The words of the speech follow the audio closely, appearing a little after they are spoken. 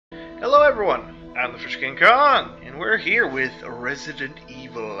Hello everyone, I'm the Fish King Kong, and we're here with Resident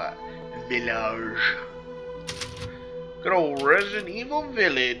Evil Village. Good old Resident Evil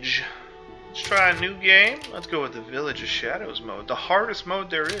Village. Let's try a new game. Let's go with the Village of Shadows mode, the hardest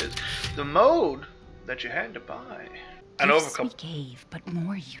mode there is. The mode that you had to buy. I know of a couple. Gifts we gave, but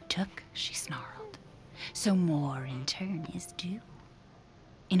more you took, she snarled. So more in turn is due.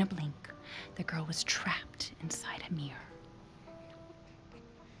 In a blink, the girl was trapped inside a mirror.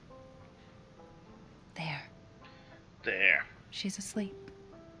 There. She's asleep.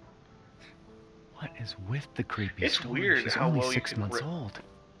 What is with the creepy It's story? weird She's how only well you 6 can months old.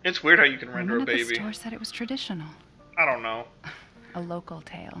 It's weird how you can render a Woman at the baby. store said it was traditional. I don't know. A local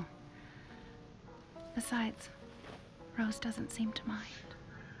tale. Besides, Rose doesn't seem to mind.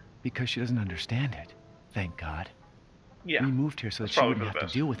 Because she doesn't understand it. Thank God. Yeah. We moved here so that That's she probably wouldn't for the have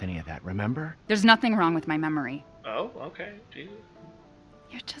best. to deal with any of that, remember? There's nothing wrong with my memory. Oh, okay. Jesus.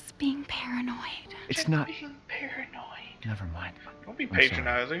 You're just being paranoid. It's not... Being paranoid. Never mind. Don't be I'm sorry.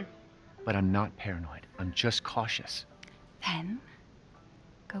 patronizing. But I'm not paranoid. I'm just cautious. Then,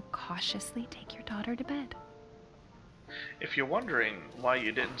 go cautiously take your daughter to bed. If you're wondering why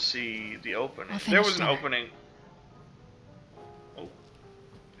you didn't see the opening, I'll there finish was an dinner. opening. Oh,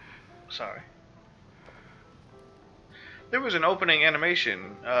 sorry. There was an opening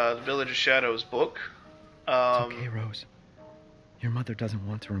animation, the Village of Shadows book. It's okay, Rose. Your mother doesn't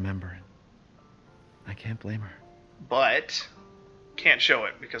want to remember it. I can't blame her. But can't show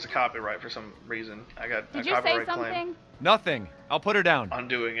it because of copyright for some reason. I got a Did you say copyright something? claim. Nothing. I'll put her down.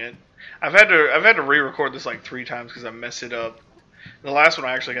 Undoing it. I've had to re-record this like 3 times because I messed it up. The last one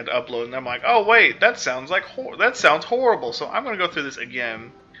I actually got to upload, and I'm like, oh wait, that sounds like that sounds horrible. So I'm gonna go through this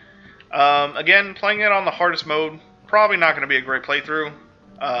again. Again, playing it on the hardest mode, probably not gonna be a great playthrough.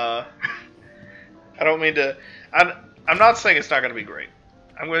 I don't mean to. I'm not saying it's not gonna be great.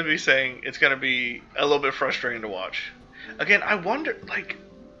 I'm going to be saying it's going to be a little bit frustrating to watch. Again, I wonder, like,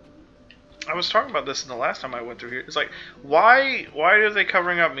 I was talking about this in the last time I went through here. It's like, why are they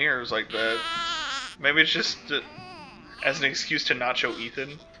covering up mirrors like that? Maybe it's just as an excuse to not show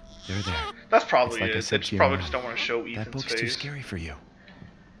Ethan. They're there. That's probably It's like I it. said They to your probably mom. just don't want to show That Ethan's book's face. too scary for you.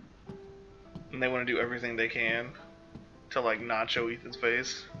 And they want to do everything they can to, like, not show Ethan's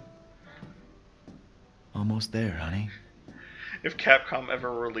face. Almost there, honey. If Capcom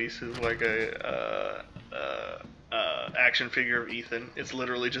ever releases like a action figure of Ethan, it's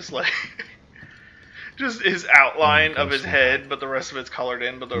literally just like just his outline of his head, but the rest of it's colored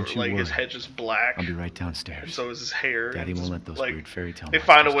in, but the, Don't you like his worry. head's just black. I'll be right And downstairs. so is his hair. Daddy and won't just, let those like, weird fairy tale They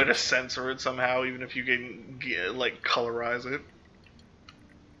find a way to monsters censor it somehow, even if you can like colorize it.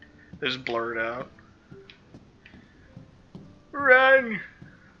 They just blur it out. Run!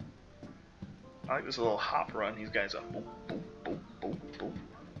 I like this little hop run. These guys up. Boop, boop, boop, boop, boop.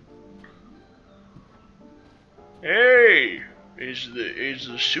 Hey, is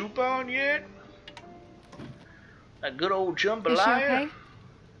the soup on yet? A good old Is she jambalaya. okay?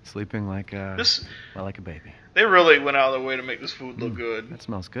 Sleeping like a... This well, like a baby. they really went out of their way to make this food look good. That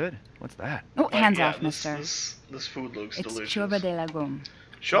smells good. What's that? Oh, Like, hands yeah, off, this, mister. This food looks It's delicious. chorba de lagoon.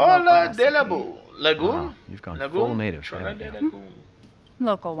 Chola de la Local Lagoon. Wow, you've gone full native, Chola haven't de you? Lagoon.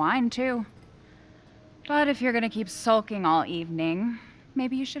 Local wine, too. But if you're gonna keep sulking all evening,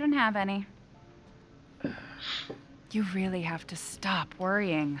 maybe you shouldn't have any. You really have to stop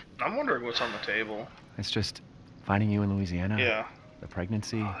worrying. I'm wondering what's on the table. It's just finding you in Louisiana. Yeah. The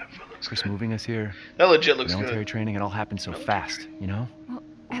pregnancy. Oh, that food looks Chris good. moving us here. That legit looks Military good. training. It all happened so fast, you know? Well,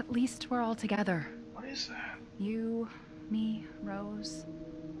 at least we're all together. What is that? You, me, Rose.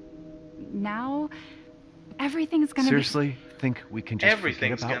 Now, everything's gonna Seriously? Think we can just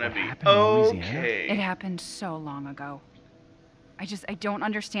Everything's forget about gonna what be happened in Louisiana? okay. be. It happened so long ago. I don't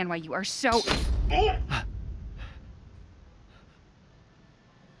understand why you are so... Oh!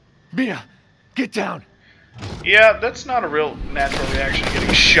 Mia, get down! Yeah, that's not a real natural reaction to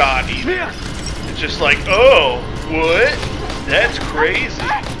getting shot either. Mia! It's just like, oh, what? That's crazy.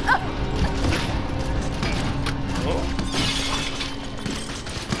 Oh.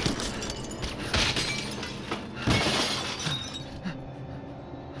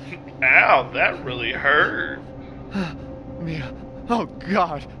 Ow, that really hurt. Mia, oh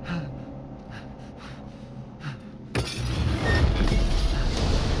God!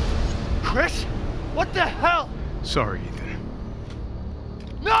 Chris? What the hell? Sorry, Ethan.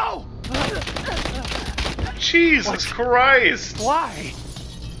 No! Jesus Christ. Why?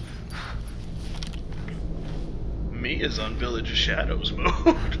 Mia's on Village of Shadows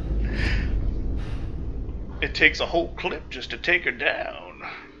mode. It takes a whole clip just to take her down.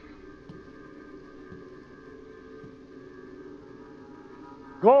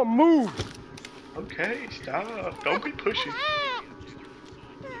 Go on, move! Okay, stop. Don't be pushy.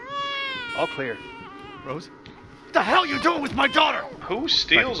 All clear. Rose? What the hell are you doing with my daughter? Who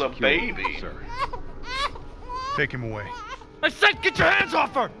steals a baby? Sir. Take him away. I said get your hands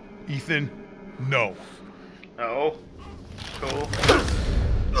off her! Ethan, no. Oh. Cool.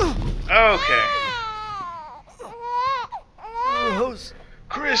 Okay. Rose.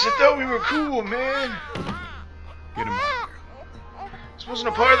 Chris, I thought we were cool, man. Get him out. This wasn't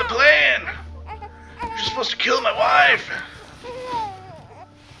a part of the plan. You're just supposed to kill my wife.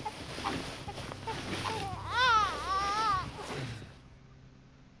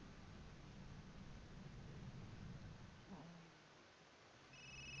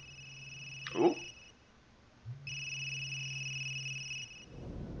 Ooh.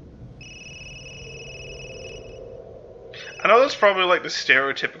 I know that's probably like the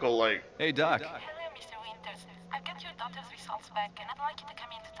stereotypical, like, Hey, Doc. Hello, Mr. Winters. I've got your daughter's results back, and I'd like you to come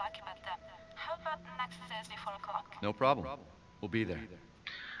in to talk about them. How about next Thursday, 4 o'clock? No problem. We'll be there.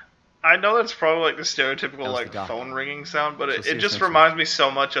 I know that's probably like the stereotypical How's like the doctor? phone ringing sound, but She'll see it us just next reminds me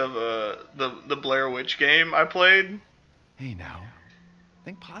so much of the Blair Witch game I played. Hey, now.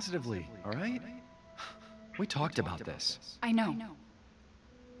 Think positively, all right? We talked about this. I know.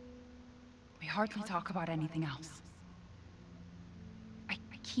 We hardly talk about anything else. I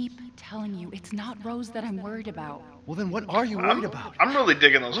keep telling you, it's not Rose that I'm worried about. Well, then what are you worried about? I'm really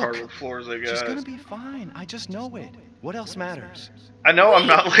digging those Look, hardwood floors, I She's guess. gonna be fine. I just know it. What else matters? I know I'm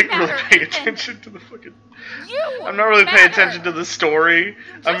not like really matter, paying Ethan. attention to the fucking. You I'm not really paying matter. attention to the story.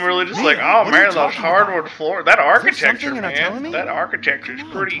 I'm really just like, Man, oh what are you man, those talking hardwood about? floors. That architecture, something you're not telling man. me? That architecture is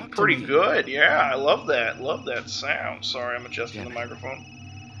Come on, pretty talk to pretty me. good. Yeah, I love that. Love that sound. Sorry, I'm adjusting Damn the it. microphone.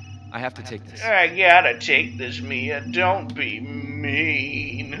 I have to take this. I gotta take this, Mia. Don't be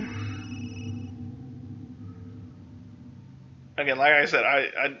mean. Again, like I said,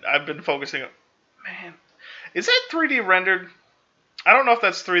 I've been focusing. Man, is that 3D rendered? I don't know if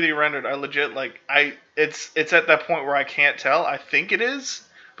that's 3D rendered. I legit it's at that point where I can't tell. I think it is,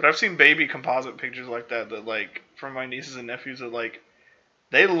 but I've seen baby composite pictures like that like from my nieces and nephews that like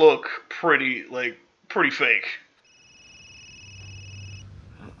they look pretty fake.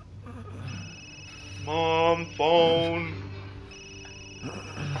 Mom, phone.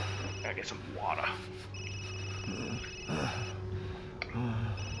 Gotta get some water.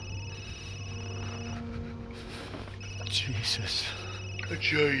 Jesus.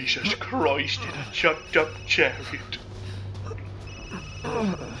 Jesus Christ in a chucked up chariot.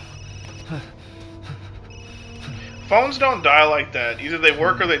 Phones don't die like that. Either they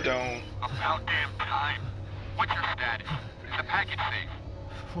work or they don't. About damn time. What's your status? Is the package safe?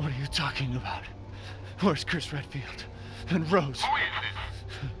 What are you talking about? Where's Chris Redfield? And Rose? Who is this?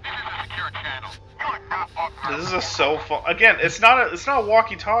 This is a secure channel. You are not authorized. This is a cell phone. Again, it's not a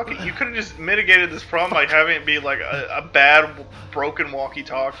walkie-talkie. You could have just mitigated this problem by having it be like a bad, broken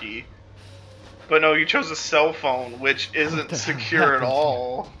walkie-talkie. But no, you chose a cell phone, which isn't the secure at hell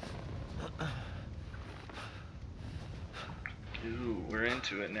all. Ooh, we're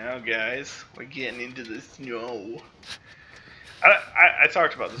into it now, guys. We're getting into this. No. I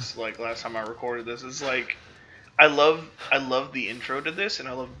talked about this like last time I recorded this. It's like I love the intro to this, and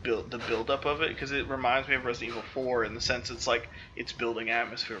I love the build up of it because it reminds me of Resident Evil 4 in the sense it's like it's building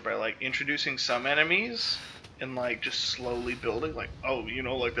atmosphere by like introducing some enemies and like just slowly building like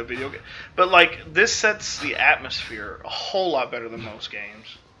like the video game. But like this sets the atmosphere a whole lot better than most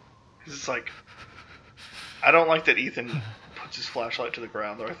games because it's like I don't like that Ethan puts his flashlight to the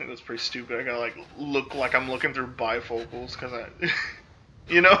ground though. I think that's pretty stupid. I gotta like look like I'm looking through bifocals because I.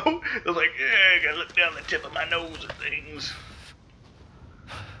 You know? They're like, yeah, I gotta look down the tip of my nose at things.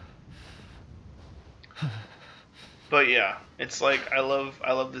 But yeah, it's like I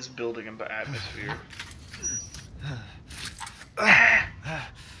love this building and atmosphere. I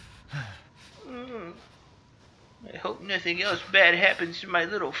hope nothing else bad happens to my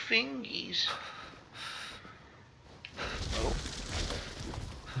little fingies. Oh.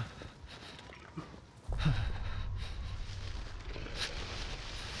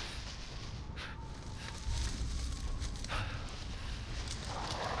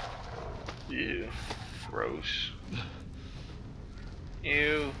 Ew. Gross.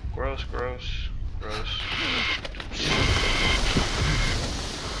 Ew. Gross, gross, gross.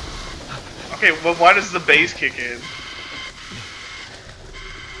 Okay, well, why does the bass kick in?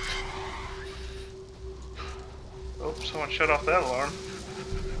 Oh, someone shut off that alarm.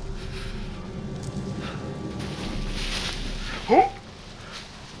 Oh!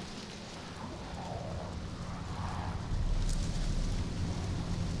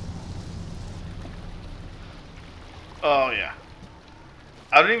 Oh, yeah.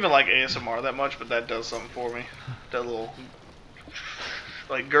 I don't even like ASMR that much, but that does something for me. That little,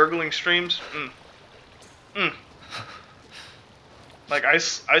 like, gurgling streams. Like, I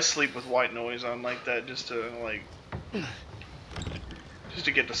sleep with white noise on like that just to, like, just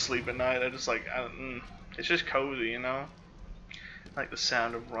to get to sleep at night. I just, like, it's just cozy, you know? I like the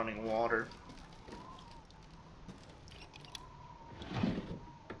sound of running water.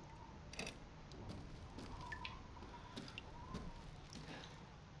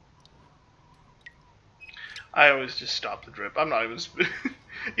 I always just stop the drip. I'm not even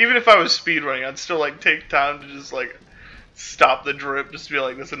even if I was speedrunning, I'd still like take time to just like stop the drip just to be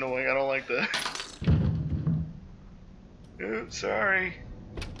like, this is annoying. I don't like that. Oops, sorry.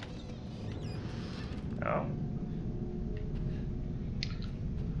 Oh.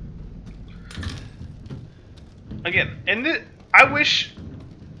 Again, and I wish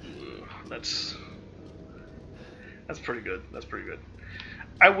that's pretty good. That's pretty good.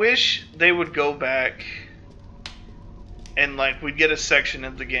 I wish they would go back and like we'd get a section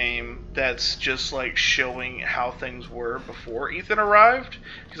of the game that's just like showing how things were before Ethan arrived,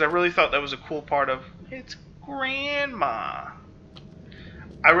 because I really thought that was a cool part of it's grandma.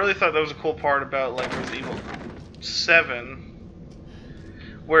 I really thought that was a cool part about like Resident Evil 7,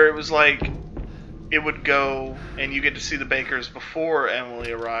 where it was like it would go and you get to see the Bakers before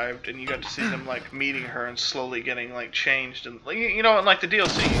Emily arrived, and you got to see them like meeting her and slowly getting like changed, and you know, and like the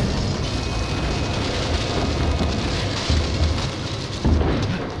DLC.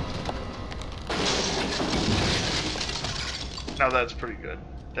 Now that's pretty good.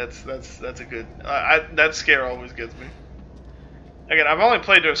 That's a good. That scare always gets me. Again, I've only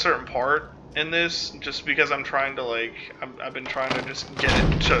played to a certain part in this, just because I'm trying to like. I've been trying to just get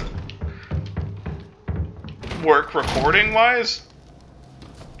it to work recording wise.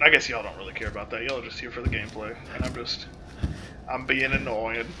 I guess y'all don't really care about that. Y'all are just here for the gameplay, and I'm being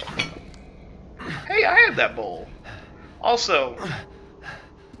annoyed. Hey, I had that bowl. Also,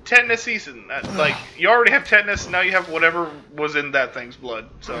 tetanus season. Like, you already have tetanus, now you have whatever was in that thing's blood,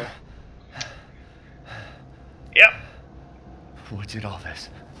 so. Yep. What did all this?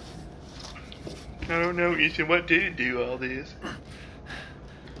 I don't know, Ethan. What did do all this?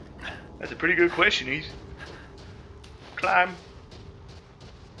 That's a pretty good question, Ethan. Climb.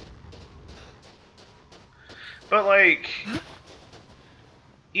 But like,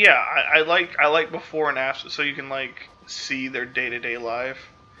 yeah, I like before and after, so you can like see their day-to-day life.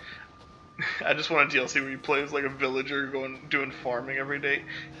 I just want a DLC where you play as like a villager doing farming every day.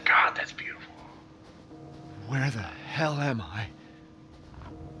 God, that's beautiful. Where the hell am I?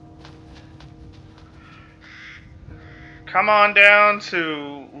 Come on down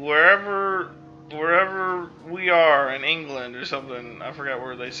to wherever we are in England or something. I forgot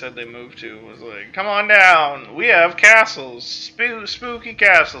where they said they moved to. It was like, come on down. We have castles, spooky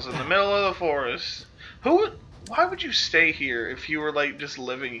castles in the middle of the forest. Why would you stay here if you were like just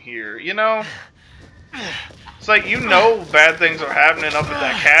living here? You know, it's like, you know, bad things are happening up at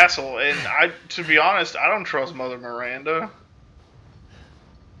that castle, and to be honest, I don't trust Mother Miranda.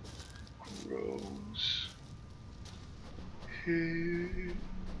 Rose.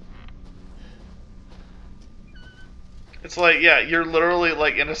 It's like, yeah, you're literally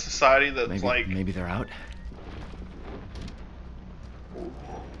like in a society that's maybe they're out.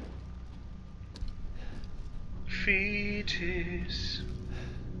 Fetus.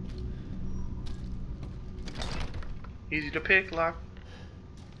 Easy to pick lock.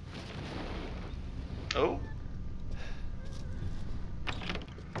 Oh.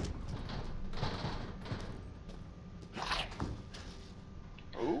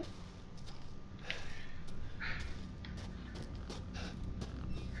 Oh.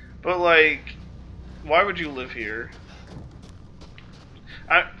 But like, why would you live here?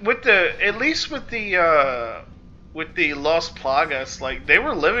 At least with the Los Plagas, like, they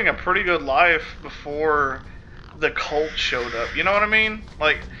were living a pretty good life before the cult showed up. You know what I mean?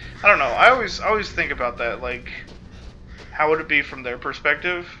 Like, I don't know. I always think about that. Like, how would it be from their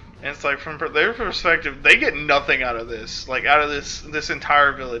perspective? And it's like, from their perspective, they get nothing out of this. Like, out of this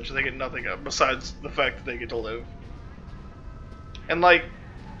entire village, they get nothing besides the fact that they get to live. And like,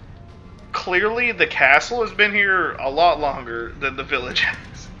 clearly the castle has been here a lot longer than the village has.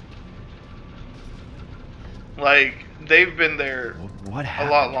 Like, they've been there a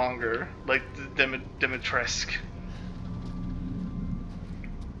lot longer. Like, the Dimitrescu.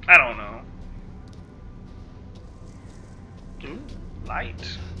 I don't know. Ooh,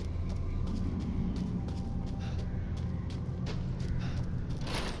 light.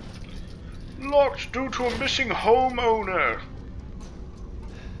 Locked due to a missing homeowner.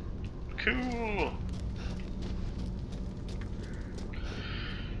 Cool.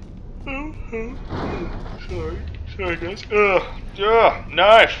 Sorry guys. Ugh,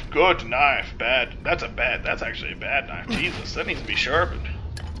 knife. Good knife. Bad. That's actually a bad knife. Jesus, that needs to be sharpened.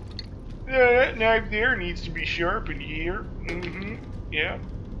 Yeah, that knife there needs to be sharpened here. Yeah.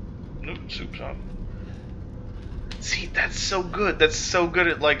 Nope, soup's on. See, that's so good. That's so good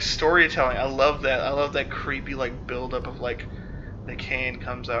at like storytelling. I love that. I love that creepy like buildup of like the can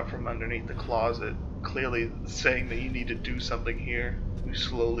comes out from underneath the closet, clearly saying that you need to do something here. You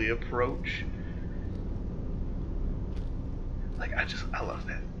slowly approach. Like I love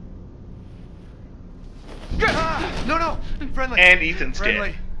that. No, friendly. And Ethan's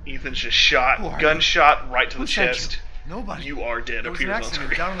Friendly. dead. Ethan's just shot, Who are gunshot right to Who the sent chest. you? Nobody. You are dead. There was an Appears on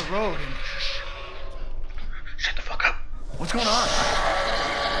accident screen. down the road and... Shut the fuck up. What's going on?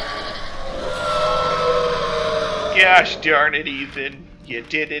 Gosh darn it, Ethan. You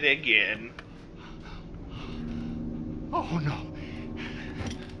did it again. Oh, no.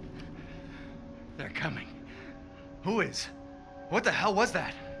 They're coming. Who is? What the hell was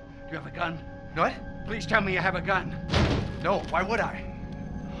that? You have a gun? What? Please tell me you have a gun. No, why would I?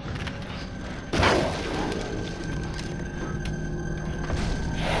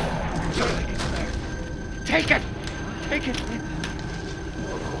 Take it! Take it!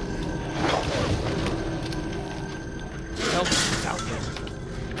 Help us out there.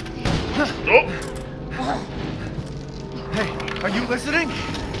 Oh! Hey, are you listening?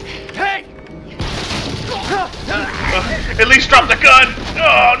 Hey! At least drop the gun!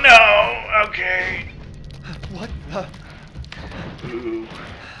 Oh no! Okay. What the? Ooh.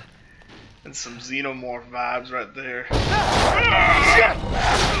 And some xenomorph vibes right there.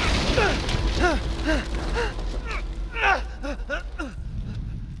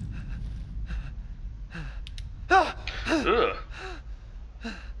 Ugh.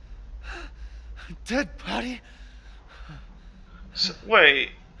 Dead body? So, wait,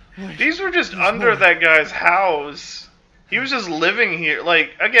 these were just under that guy's house. He was just living here.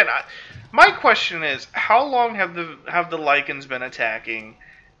 Like, again, my question is, how long have the Lycans been attacking?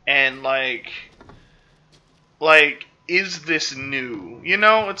 And like, is this new? You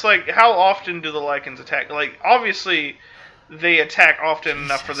know, it's like, how often do the Lycans attack? Like, obviously, they attack often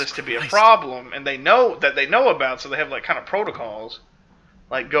enough for this to be a problem, and they know about, so they have like kind of protocols,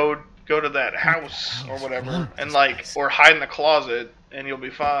 like go to that house or whatever, and like, or hide in the closet, and you'll be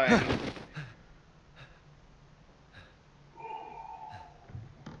fine.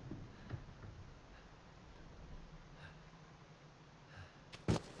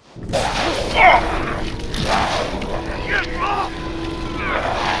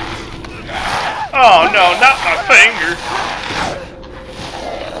 Oh no, not my finger!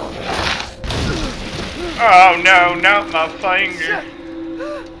 Oh no, not my finger!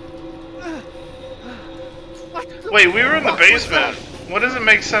 Wait, we were in the basement. What does it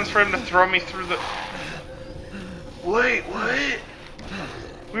make sense for him to throw me through the... Wait, what?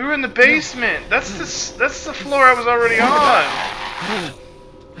 We were in the basement. That's the floor I was already on.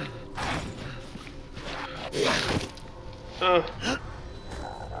 Ugh.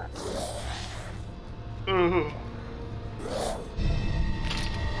 Ooh.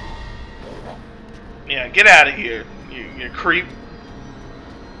 Yeah, get out of here, you creep.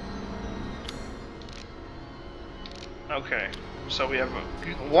 Okay, so we have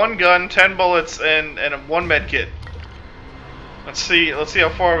one gun, 10 bullets, and one med kit. Let's see how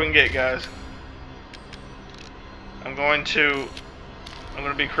far we can get, guys. I'm going to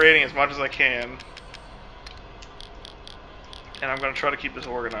be creating as much as I can, and I'm going to try to keep this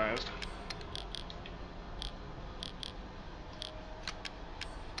organized.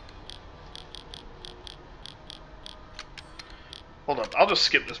 Hold up, I'll just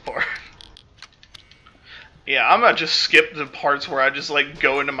skip this part. Yeah, I'm gonna just skip the parts where I just like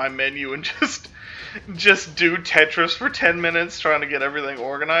go into my menu and just do Tetris for 10 minutes trying to get everything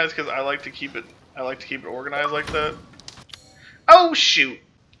organized, because I like to keep it organized like that. Oh shoot.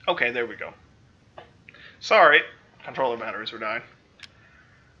 Okay, there we go. Sorry, controller batteries were dying.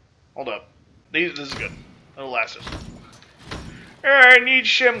 Hold up. This is good. It'll last us. I need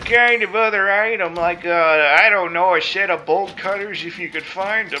some kind of other item, like, I don't know, a set of bolt cutters if you could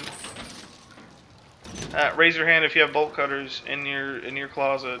find them. Raise your hand if you have bolt cutters in your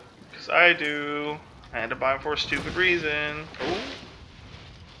closet, because I do. I had to buy them for a stupid reason. Ooh.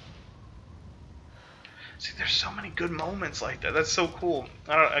 See, there's so many good moments like that. That's so cool.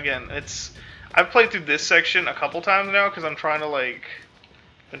 I've played through this section a couple times now, because I'm trying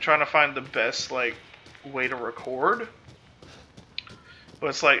to find the best, like, way to record. But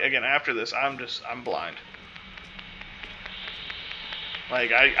it's like, again, after this, I'm blind.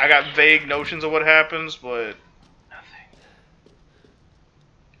 Like, I got vague notions of what happens, but nothing.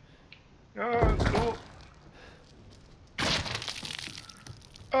 Oh, cool.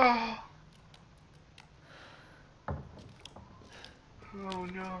 Oh. Oh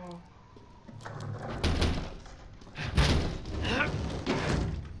no.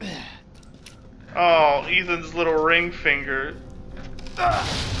 Oh, Ethan's little ring finger.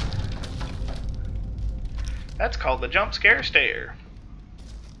 That's called the jump scare stare.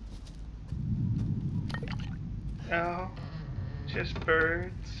 Oh, just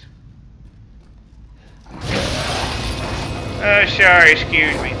birds. Sorry,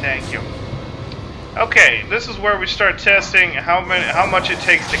 excuse me, thank you. Okay, this is where we start testing how much it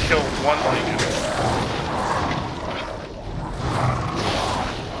takes to kill one Lincoln.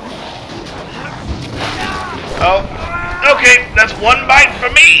 Oh, okay, that's one bite for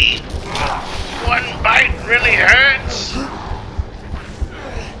me. One bite really hurts.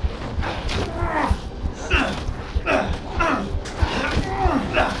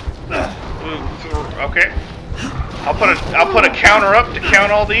 Ooh, okay. I'll put a counter up to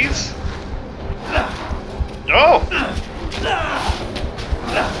count all these. Oh.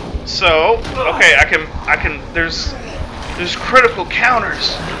 So, okay, I can there's critical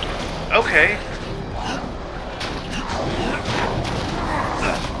counters. Okay.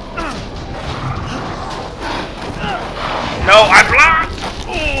 No, I blocked!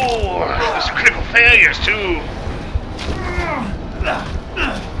 Ooh, there's critical failures too.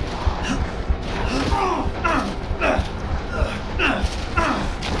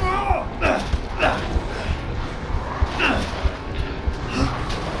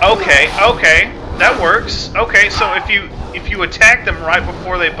 Okay, okay, that works. Okay, so if you attack them right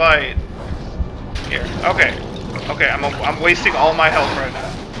before they bite, here. Okay, okay, I'm wasting all my health right now.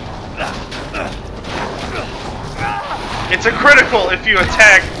 It's a critical if you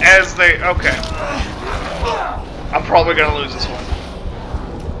attack as they... Okay. I'm probably gonna lose this one.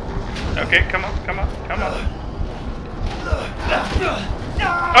 Okay, come on, come on, come on.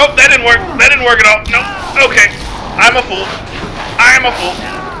 Oh, that didn't work. That didn't work at all. No. Okay. I'm a fool. I am a fool.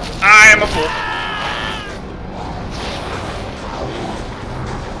 I am a fool.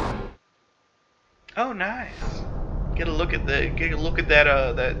 Oh, nice. Get a look at that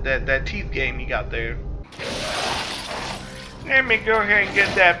that teeth game you got there. Let me go ahead and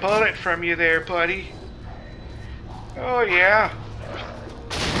get that bullet from you there, buddy. Oh, yeah.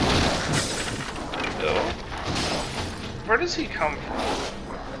 Oh. Where does he come from?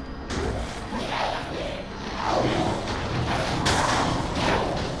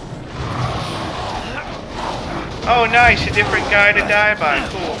 Oh, nice. A different guy to die by.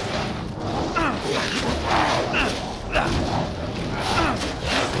 Cool.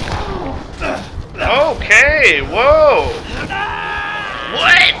 Okay, whoa!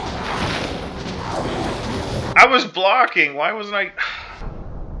 What? I was blocking, why wasn't I...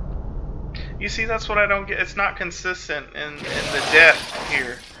 You see, that's what I don't get. It's not consistent in the death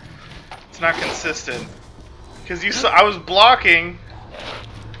here. It's not consistent. Because you saw, I was blocking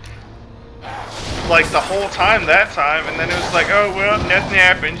like the whole time that time, and then it was like, oh, well, nothing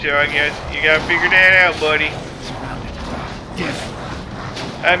happened, so I guess you gotta figure that out, buddy.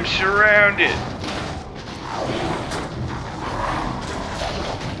 I'm surrounded.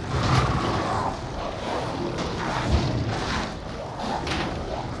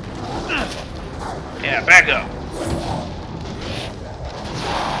 Yeah, back up.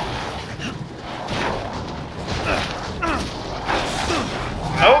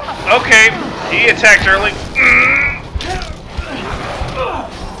 Oh, okay. He attacked early.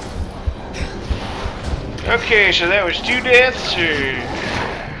 Okay, so that was 2 deaths.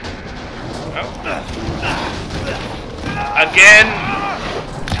 Oh. Again.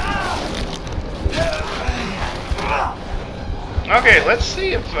 Okay, let's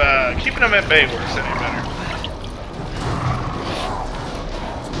see if keeping them at bay works any better.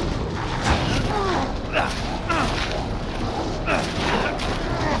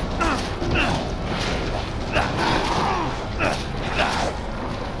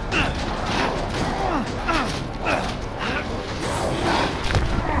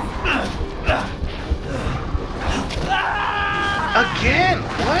 Again,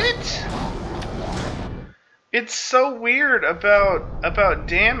 what? It's so weird about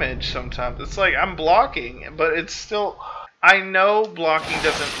damage sometimes. It's like I'm blocking, but it's still... I know blocking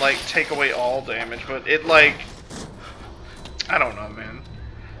doesn't like take away all damage, but it like... I don't know, man.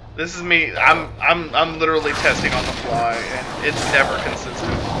 This is me. I'm literally testing on the fly, and it's never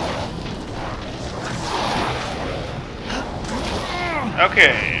consistent.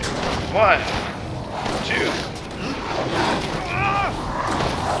 Okay. 1, 2.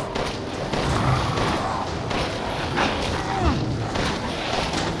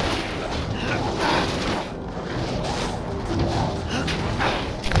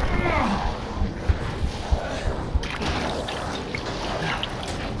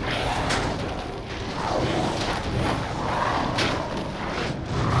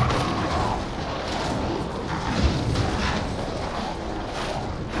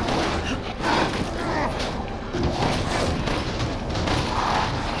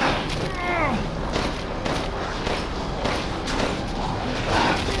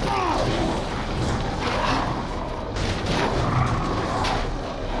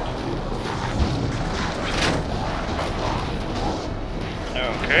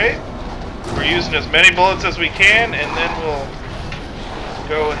 using as many bullets as we can, and then we'll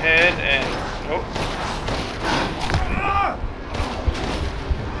go ahead and... Oh.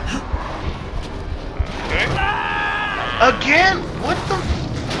 Okay. Again?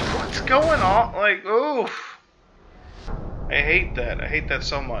 What's going on? Like, oof. I hate that. I hate that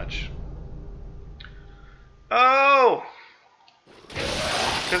so much. Oh!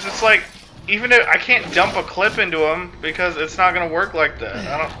 Because it's like, even if I can't dump a clip into him, because it's not going to work like that.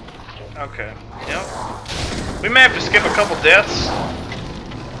 I don't... Okay. Yep. We may have to skip a couple deaths.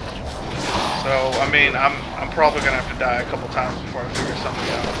 So, I mean, I'm probably going to have to die a couple times before I figure something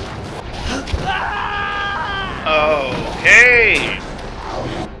out. Okay!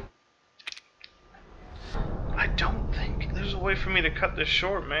 I don't think there's a way for me to cut this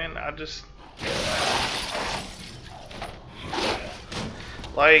short, man. I just...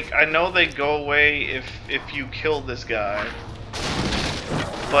 Like, I know they go away if you kill this guy.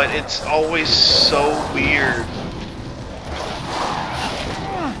 But it's always so weird.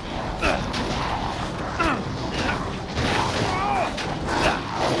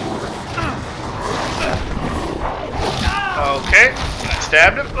 Okay, I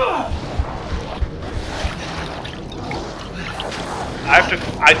stabbed him.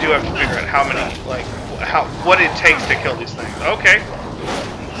 I do have to figure out how many, like, what it takes to kill these things. Okay.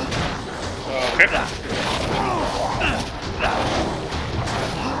 Okay.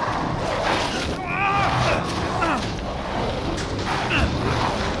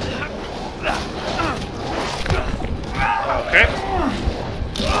 Okay.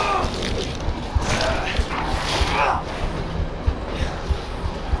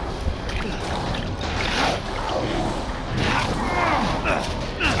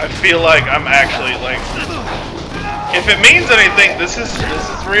 I feel like I'm actually like, if it means anything, this is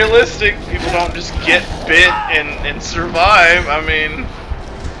realistic. People don't just get bit and survive. I mean,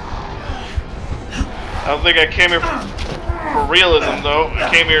 I don't think I came here for realism though. I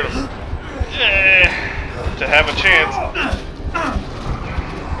came here to have a chance.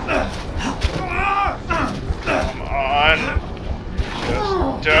 Come on,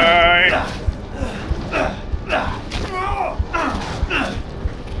 just die.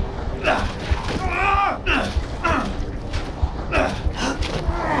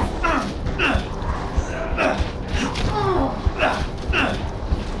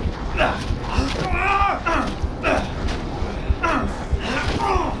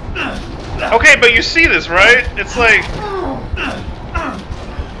 Okay, but you see this, right? It's like...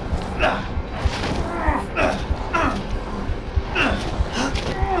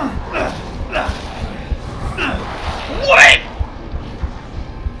 What?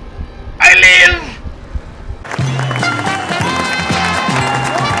 I live!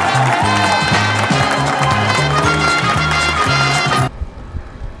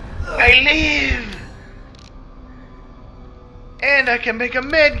 I live! And I can make a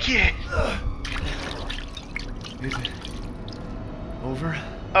med kit! Is it over?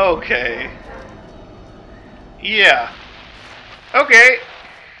 Okay. Yeah. Okay.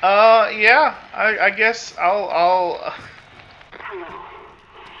 Yeah. I guess I'll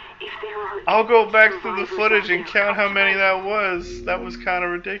go back through the footage and count how many that was. That was kind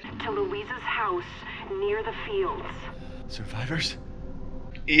of ridiculous. To Louisa's house near the fields. Survivors?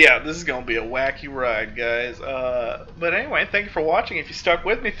 Yeah, this is gonna be a wacky ride, guys. But anyway, thank you for watching. If you stuck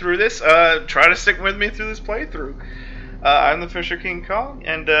with me through this, try to stick with me through this playthrough. I'm the Fisher King Kong,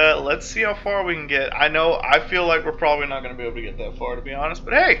 and let's see how far we can get. I feel like we're probably not gonna be able to get that far, to be honest.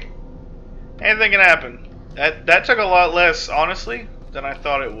 But hey, anything can happen. That took a lot less, honestly, than I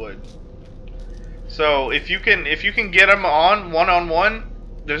thought it would. So if you can get them on one-on-one.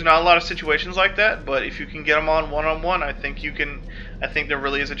 There's not a lot of situations like that, but if you can get them on one-on-one, I think you can. I think there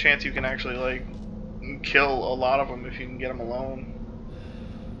really is a chance you can actually like kill a lot of them if you can get them alone.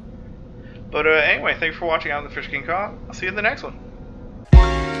 But anyway, thanks for watching. I'm the Fish King Kong. I'll see you in the next one.